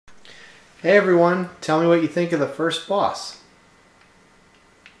Hey everyone, tell me what you think of the first boss.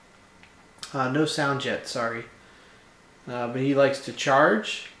 No sound yet, sorry. But he likes to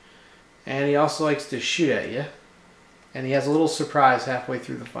charge, and he also likes to shoot at you. And he has a little surprise halfway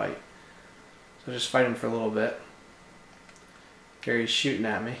through the fight. So just fight him for a little bit. There he's shooting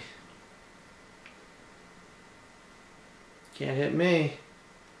at me. Can't hit me.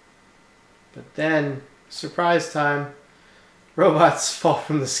 But then, surprise time. Robots fall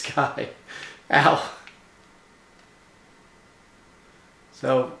from the sky. Ow.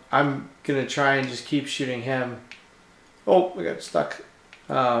 So I'm going to try and just keep shooting him. Oh, I got stuck.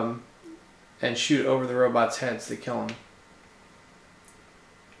 And shoot over the robots' heads to kill them.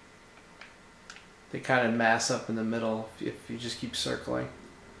 They kind of mass up in the middle if you just keep circling.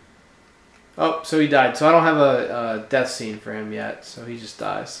 Oh, so he died. So I don't have a death scene for him yet, so he just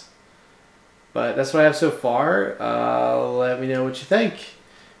dies. But that's what I have so far. Let me know what you think.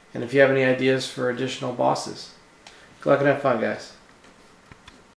 And if you have any ideas for additional bosses. Good luck and have fun, guys.